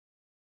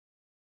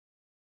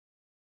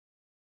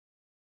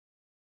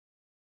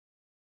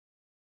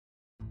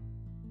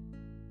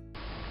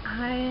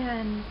Hi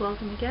and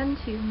welcome again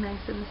to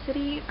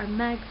Megzandthecity. I'm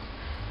Megs,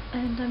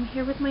 and I'm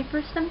here with my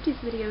First Empties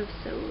video,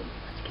 so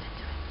let's get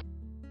into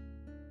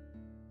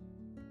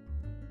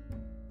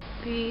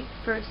it. The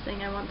first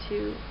thing I want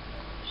to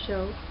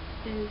show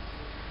is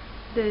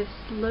this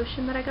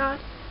lotion that I got.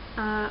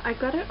 I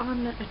got it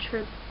on a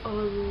trip a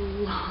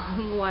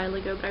long while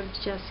ago, but I've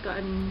just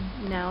gotten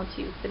now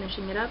to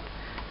finishing it up.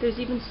 There's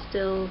even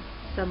still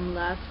some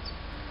left.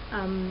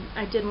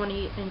 I did want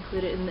to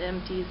include it in the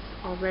empties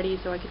already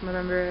so I could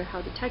remember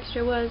how the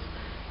texture was.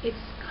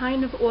 It's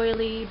kind of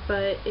oily,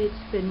 but it's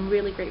been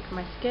really great for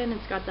my skin.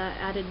 It's got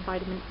that added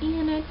vitamin E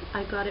in it.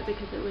 I got it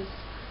because it was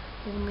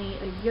only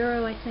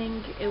 €1, I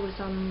think. It was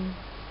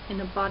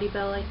in a Body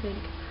Bell, I think.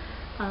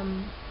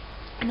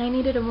 And I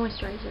needed a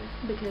moisturizer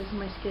because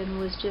my skin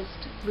was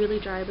just really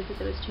dry because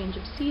it was change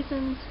of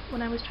seasons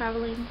when I was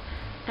traveling.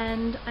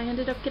 And I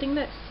ended up getting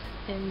this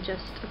in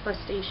just a bus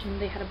station.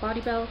 They had a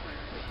Body Bell,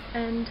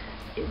 and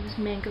it was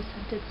mango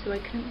scented, so I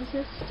couldn't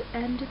resist,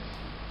 and it's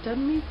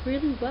done me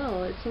really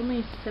well. It's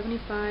only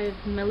 75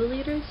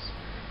 milliliters,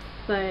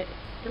 but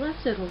it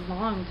lasted a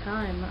long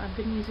time. I've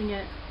been using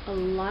it a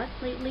lot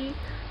lately,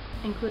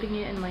 including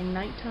it in my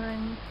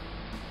nighttime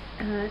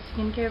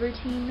skincare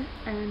routine,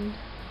 and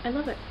I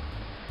love it.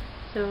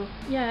 So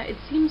yeah, it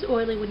seems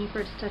oily when you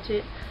first touch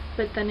it,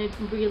 but then it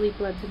really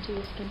blends into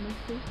your skin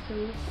nicely,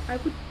 so I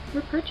would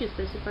repurchase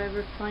this if I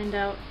ever find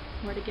out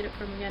where to get it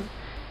from again.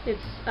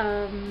 It's,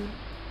 I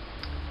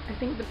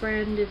think the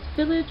brand is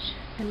Village,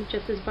 and it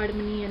just says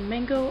vitamin E and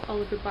mango all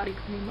over body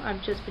cream.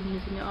 I've just been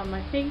using it on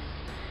my face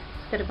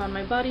instead of on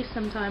my body.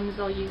 Sometimes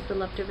I'll use the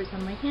leftovers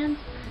on my hands,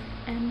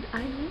 and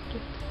I like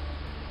it.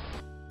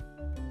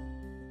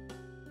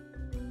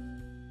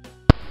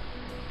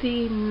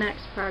 The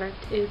next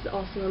product is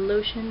also a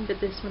lotion,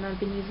 but this one I've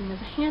been using as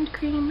a hand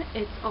cream.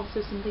 It's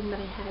also something that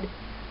I had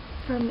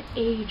from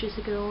ages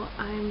ago.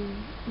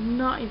 I'm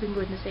not even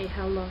going to say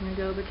how long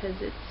ago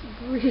because it's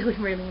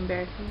really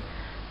embarrassing,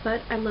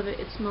 but I love it.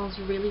 It smells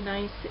really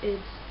nice.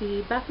 It's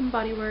the Bath &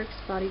 Body Works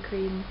body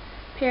cream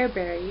Pear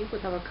Berry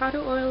with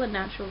avocado oil and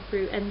natural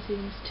fruit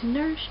enzymes to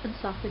nourish and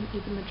soften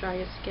even the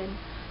driest skin.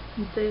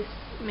 This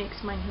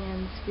makes my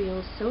hands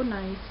feel so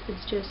nice.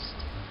 It's just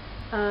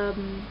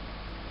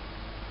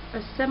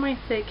a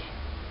semi-thick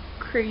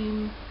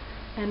cream,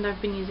 and I've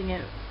been using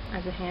it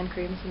as a hand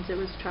cream since it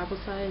was travel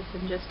size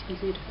and just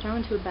easy to throw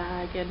into a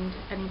bag, and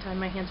anytime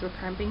my hands were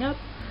cramping up,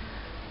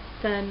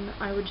 then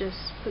I would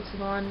just put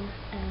some on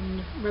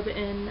and rub it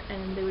in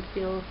and they would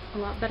feel a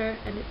lot better,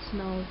 and it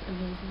smells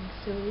amazing.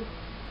 So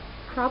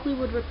probably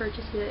would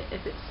repurchase it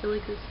if it still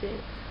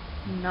existed.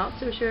 Not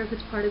so sure if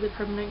it's part of the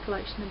permanent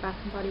collection of Bath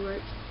 & Body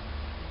Works.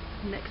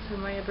 Next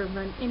time I ever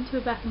run into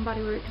a Bath &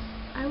 Body Works,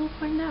 I will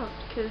find out,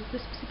 because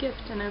this was a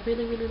gift and I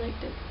really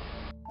liked it.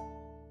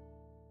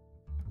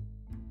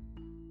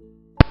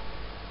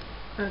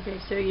 Okay,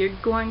 so you're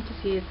going to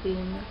see a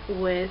theme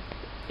with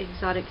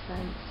exotic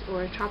scents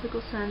or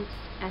tropical scents,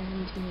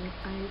 and to me,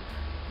 I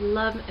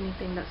love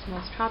anything that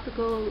smells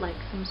tropical, like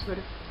some sort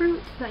of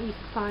fruit that you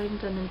can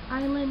find on an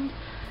island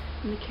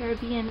in the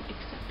Caribbean,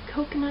 except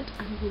coconut.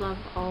 I love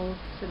all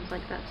scents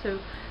like that. So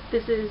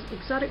this is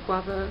Exotic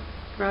Guava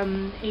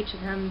from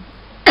H&M.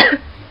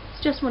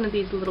 It's just one of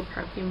these little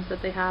perfumes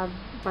that they have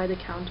by the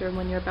counter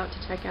when you're about to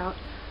check out.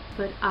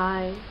 But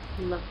I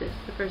love this.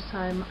 The first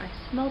time I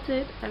smelled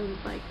it, I was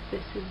like,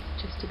 this is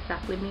just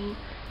exactly me.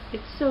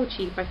 It's so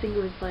cheap. I think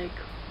it was like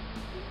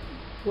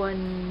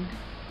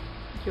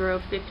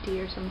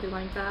 €1.50 or something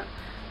like that.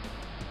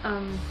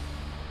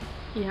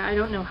 Yeah, I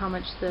don't know how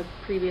much the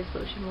previous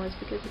lotion was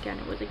because, again,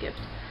 it was a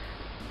gift.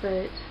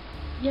 But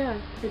yeah,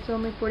 it's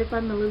only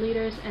 45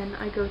 milliliters, and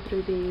I go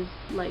through these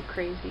like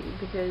crazy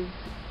because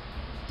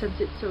since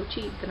it's so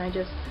cheap, then I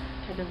just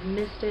kind of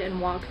mist it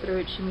and walk through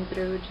it, shimmy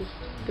through it, just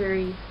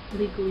very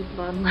Legally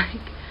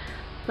Blonde-like.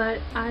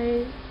 But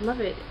I love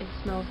it. It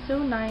smells so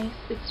nice.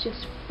 It's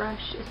just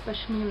fresh,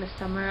 especially in the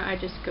summer. I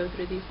just go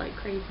through these like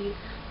crazy.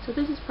 So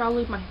this is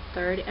probably my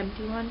third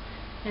empty one,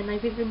 and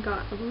I've even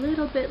got a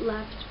little bit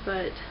left,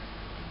 but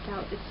I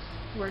doubt it's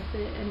worth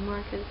it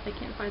anymore because I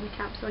can't find the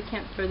cap, so I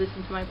can't throw this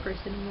into my purse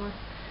anymore.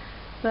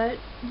 But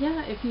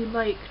yeah, if you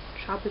like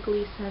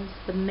tropically scents,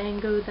 the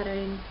mango that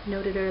I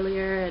noted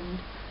earlier, and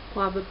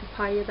guava,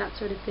 papaya, that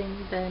sort of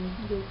thing, then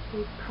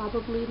you'll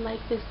probably like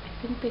this. I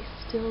think they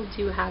still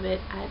do have it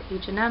at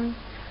H&M.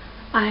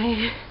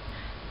 I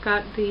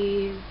got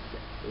these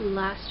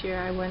last year.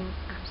 I went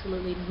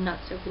absolutely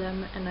nuts over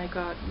them, and I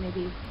got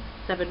maybe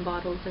 7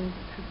 bottles and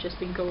have just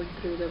been going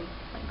through them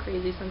like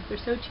crazy since they're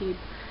so cheap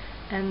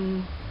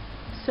and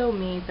so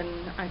me.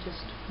 Then I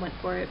just went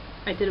for it.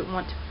 I didn't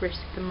want to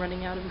risk them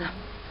running out of them,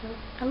 so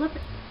I love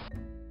it.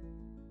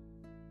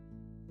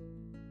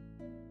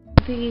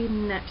 The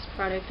next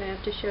product I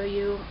have to show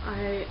you,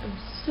 I am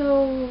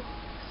so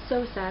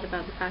sad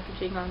about the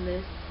packaging on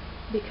this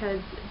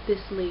because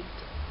this leaked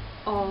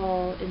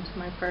all into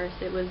my purse.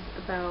 It was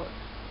about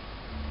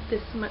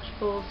this much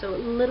full, so a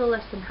little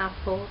less than half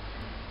full,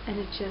 and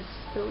it just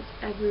spilled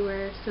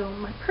everywhere. So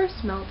my purse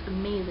smelled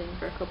amazing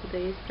for a couple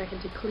days, but I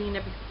had to clean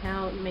everything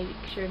out and make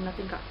sure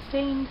nothing got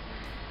stained.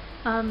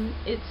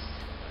 It's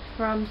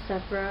from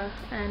Sephora,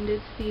 and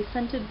it's the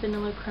Scented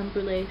Vanilla Creme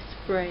Brulee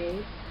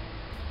Spray.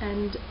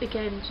 And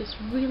again, just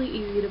really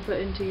easy to put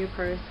into your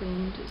purse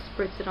and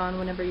spritz it on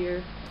whenever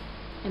you're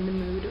in the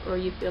mood or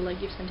you feel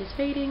like your scent is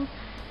fading.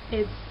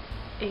 It's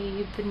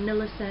a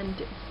vanilla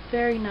scent. It's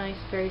very nice,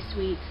 very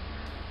sweet,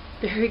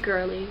 very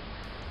girly.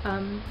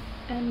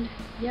 And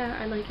yeah,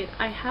 I like it.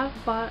 I have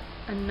bought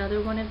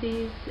another one of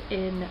these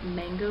in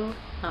mango,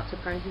 not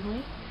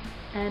surprisingly,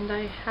 and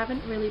I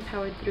haven't really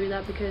powered through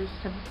that because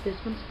since this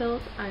one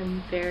spilled,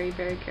 I'm very,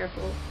 very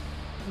careful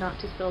not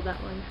to spill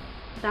that one.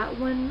 That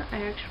one,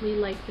 I actually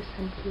like the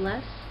scent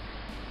less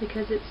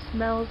because it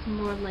smells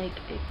more like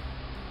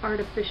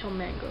artificial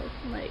mango,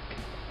 like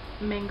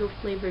mango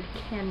flavored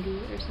candy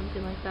or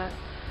something like that.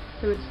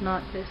 So it's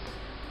not this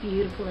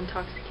beautiful,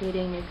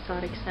 intoxicating,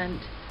 exotic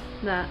scent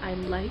that I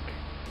like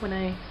when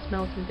I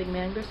smell something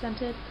mango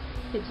scented.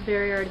 It's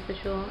very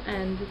artificial,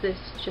 and this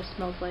just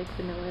smells like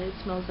vanilla. It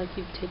smells like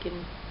you've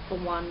taken a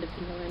wand of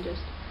vanilla and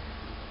just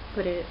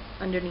put it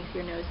underneath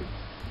your nose.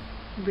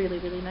 It's really,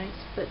 really nice.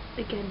 But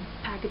again,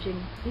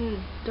 packaging.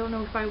 Don't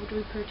know if I would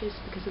repurchase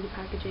because of the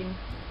packaging.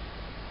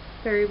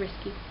 Very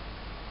risky.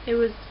 It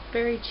was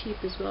very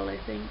cheap as well, I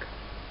think.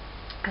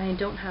 I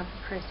don't have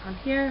the price on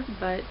here,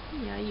 but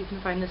yeah, you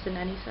can find this in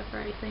any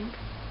Sephora, I think.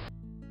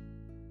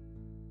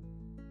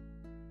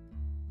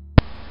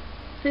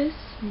 This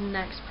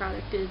next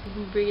product is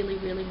really,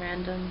 really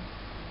random.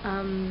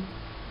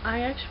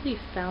 I actually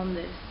found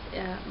this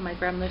at my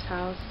grandmother's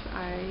house.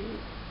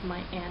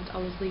 My aunt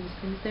always leaves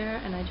things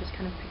there, and I just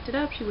kind of picked it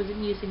up. She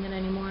wasn't using it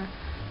anymore,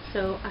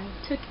 so I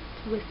took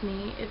it with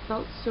me. It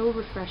felt so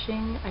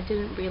refreshing. I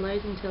didn't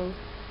realize until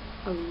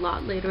a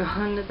lot later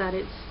on that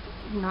it's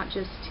not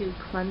just to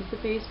cleanse the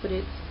face, but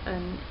it's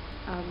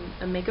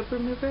a makeup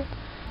remover.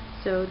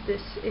 So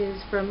this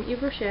is from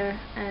Yves Rocher,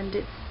 and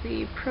it's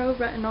the Pro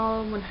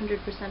Retinol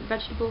 100%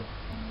 Vegetable,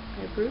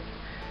 I approve,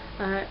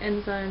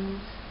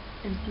 enzymes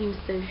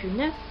de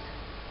jeunesse,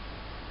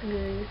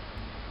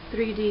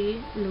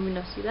 3D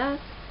luminosidad,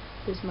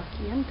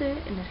 desmaquillante,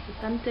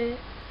 energizante,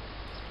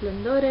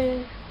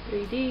 splendore,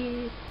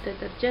 3D,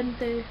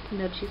 detergente,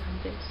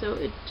 energizante. So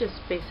it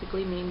just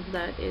basically means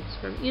that it's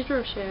from Yves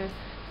Rocher.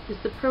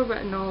 It's the Pro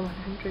Retinol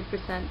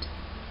 100%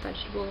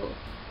 vegetable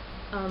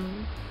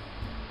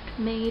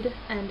made,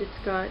 and it's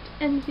got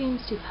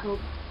enzymes to help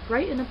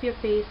brighten up your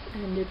face,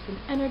 and it's an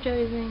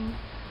energizing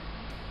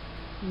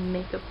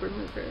makeup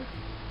remover,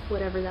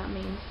 whatever that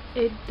means.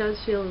 It does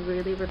feel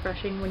really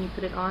refreshing when you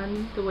put it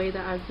on. The way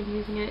that I've been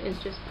using it is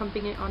just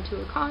pumping it onto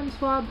a cotton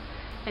swab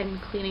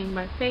and cleaning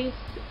my face,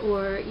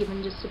 or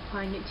even just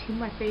applying it to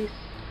my face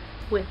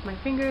with my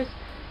fingers,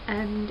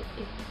 and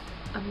it's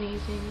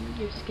amazing.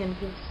 Your skin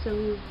feels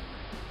so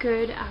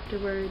good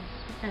afterwards.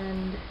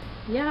 And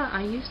yeah,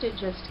 I used it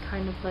just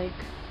kind of like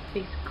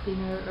face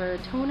cleaner or a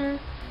toner,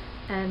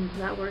 and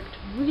that worked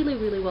really,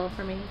 really well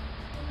for me.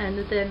 And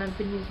then I've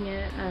been using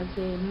it as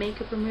a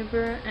makeup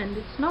remover, and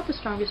it's not the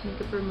strongest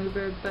makeup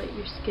remover, but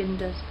your skin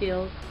does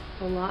feel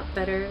a lot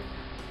better.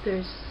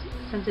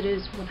 Since it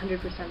is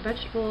 100%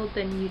 vegetable,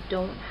 then you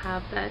don't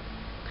have that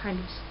kind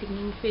of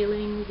stinging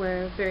feeling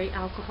where very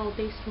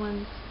alcohol-based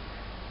ones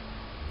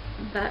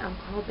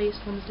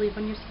leave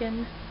on your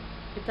skin,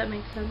 if that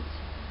makes sense.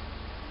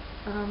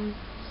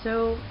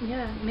 So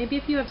yeah, maybe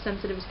if you have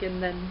sensitive skin,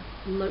 then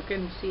look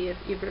and see if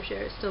Yves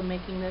Rocher is still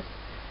making this,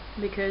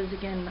 because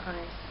again,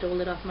 I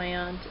stole it off my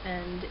aunt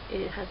and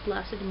it has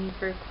lasted me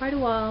for quite a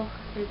while.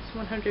 It's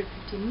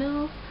 150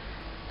 ml,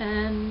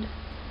 and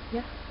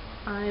yeah,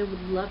 I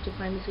would love to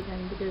find this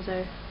again because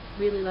I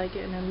really like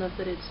it, and I love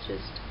that it's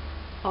just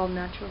all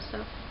natural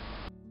stuff.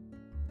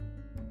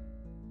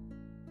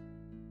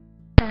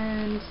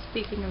 And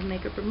speaking of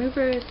makeup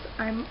removers,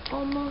 I'm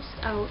almost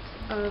out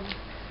of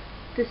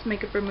this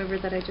makeup remover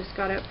that I just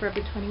got at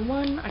Forever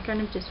 21. I kind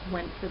of just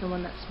went for the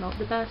one that smelled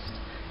the best,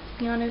 to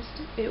be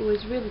honest. It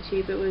was really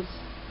cheap. It was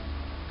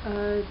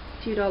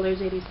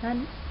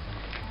 $2.80,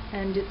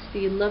 and it's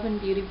the Love and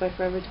Beauty by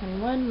Forever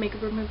 21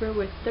 makeup remover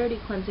with 30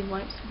 cleansing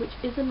wipes, which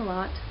isn't a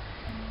lot.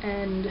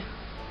 And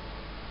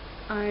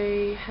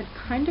I had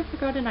kind of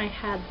forgotten I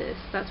had this.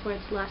 That's why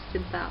it's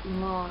lasted that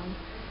long,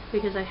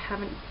 because I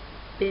haven't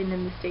been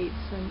in the States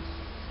since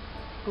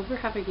over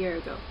half a year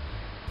ago.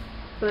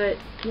 But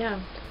yeah,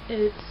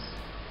 it's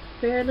a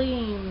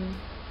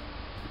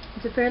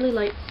fairly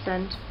light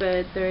scent,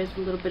 but there is a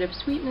little bit of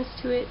sweetness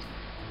to it.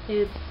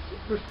 It's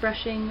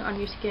refreshing on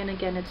your skin.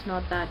 Again, it's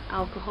not that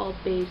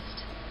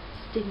alcohol-based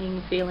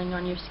stinging feeling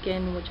on your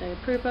skin, which I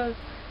approve of,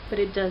 but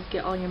it does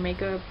get all your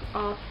makeup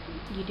off.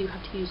 You do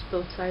have to use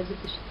both sides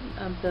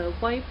of the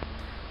wipe,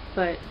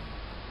 but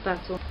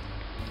that's all.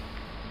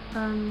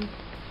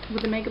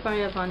 With the makeup I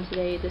have on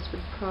today, this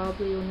would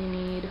probably only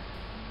need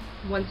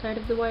one side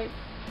of the wipe.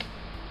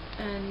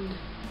 And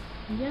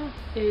yeah,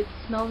 it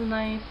smells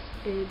nice.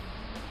 It's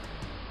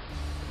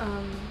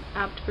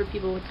apt for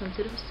people with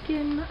sensitive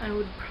skin. I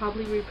would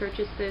probably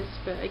repurchase this,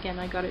 but again,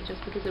 I got it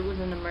just because it was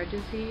an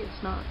emergency.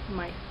 It's not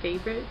my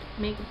favorite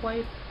makeup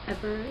wipe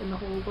ever in the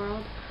whole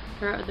world.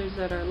 There are others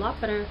that are a lot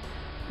better,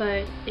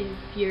 but if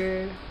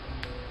you're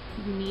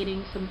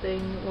needing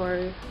something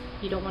or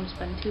you don't want to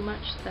spend too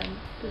much, then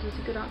this is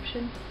a good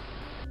option.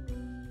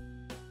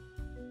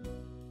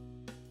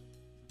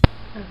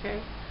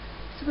 Okay,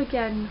 so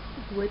again,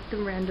 with the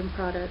random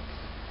products,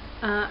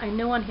 I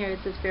know on here it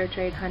says fair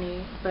trade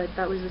honey, but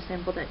that was the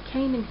sample that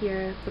came in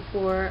here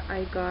before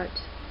I got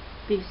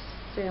the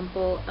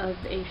sample of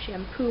a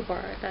shampoo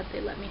bar that they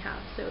let me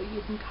have. So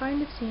you can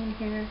kind of see in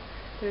here,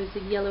 there's a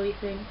yellowy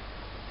thing,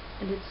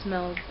 and it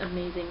smells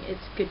amazing.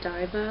 It's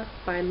Godiva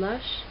by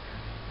Lush.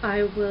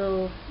 I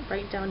will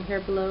write down here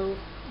below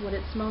what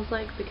it smells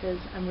like because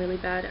I'm really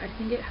bad. I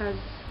think it has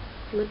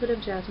a little bit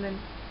of jasmine.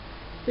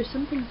 There's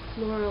something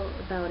floral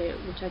about it,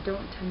 which I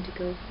don't tend to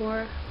go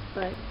for,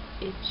 but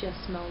it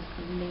just smells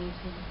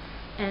amazing.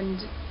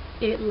 And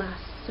it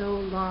lasts so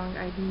long.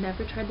 I've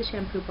never tried the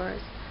shampoo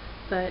bars,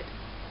 but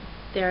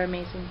they're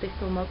amazing. They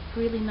foam up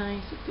really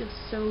nice. It feels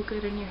so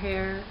good in your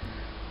hair.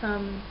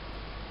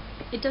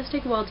 It does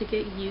take a while to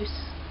get used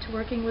to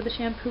working with a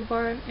shampoo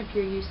bar if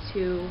you're used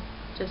to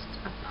just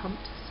a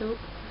pumped soap,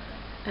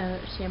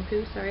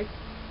 shampoo, sorry.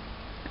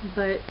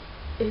 But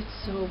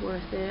it's so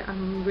worth it.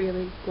 I'm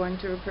really going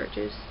to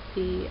repurchase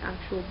the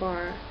actual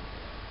bar,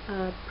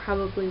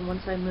 probably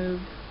once I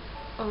move.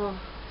 Oh,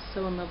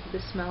 so in love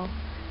with the smell.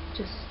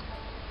 Just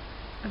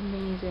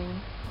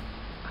amazing.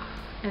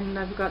 And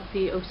I've got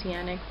the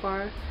Oceanic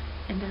bar,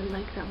 and I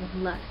like that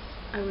one less.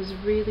 I was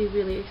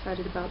really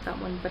excited about that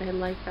one, but I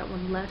like that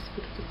one less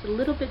because it's a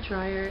little bit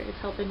drier. It's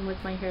helping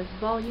with my hair's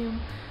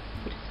volume,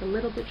 but it's a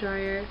little bit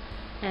drier,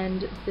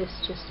 and this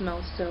just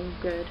smells so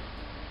good.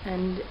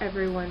 And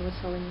everyone was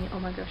telling me, oh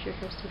my gosh, your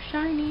hair's so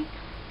shiny,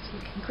 it's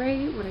looking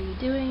great, what are you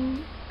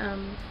doing?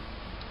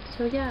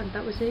 So yeah,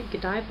 that was it.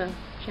 Godiva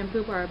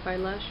shampoo bar by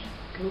Lush,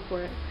 go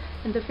for it.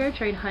 And the fair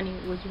trade honey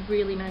was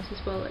really nice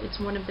as well. It's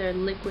one of their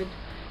liquid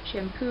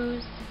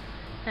shampoos,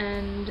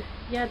 and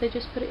yeah, they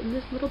just put it in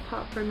this little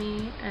pot for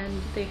me,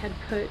 and they had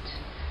put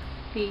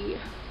the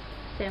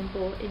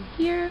sample in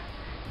here,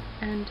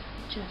 and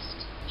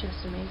just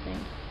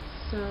amazing.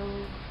 So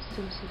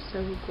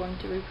going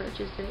to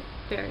repurchase it.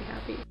 Very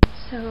happy.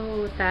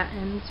 So that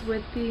ends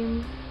with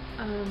the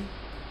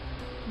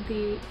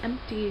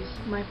empties,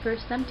 my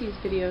first empties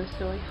video.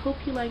 So I hope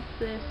you liked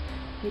this.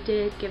 If you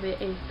did, give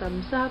it a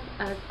thumbs up.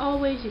 As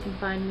always, you can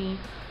find me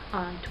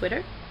on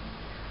Twitter,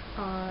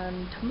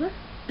 on Tumblr.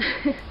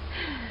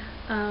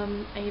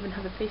 I even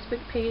have a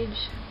Facebook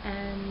page,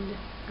 and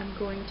I'm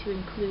going to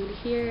include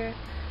here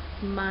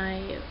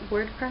my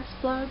WordPress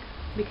blog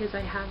because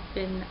I have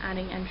been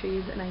adding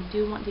entries and I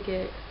do want to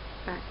get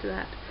back to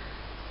that.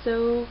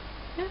 So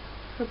yeah,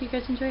 hope you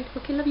guys enjoyed.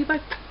 Okay, love you,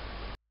 bye.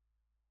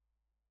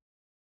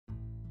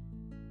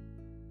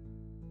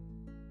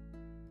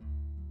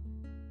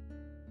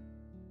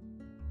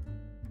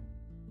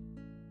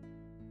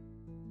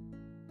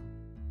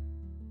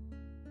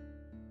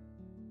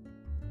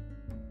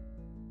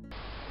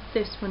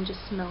 This one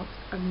just smells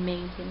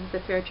amazing. The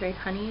Fair Trade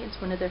Honey,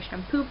 it's one of their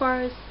shampoo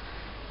bars.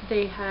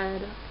 They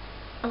had,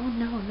 oh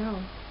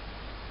no,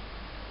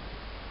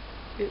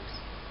 oops.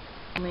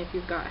 Only if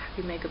you've got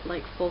heavy makeup,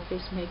 like full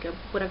face makeup.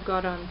 What I've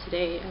got on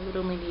today, I would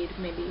only need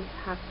maybe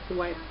half of the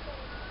wipe.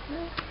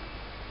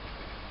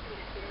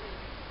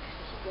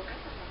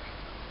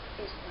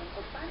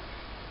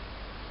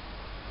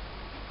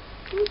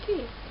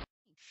 Okay.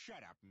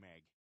 Shut up,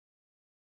 Meg.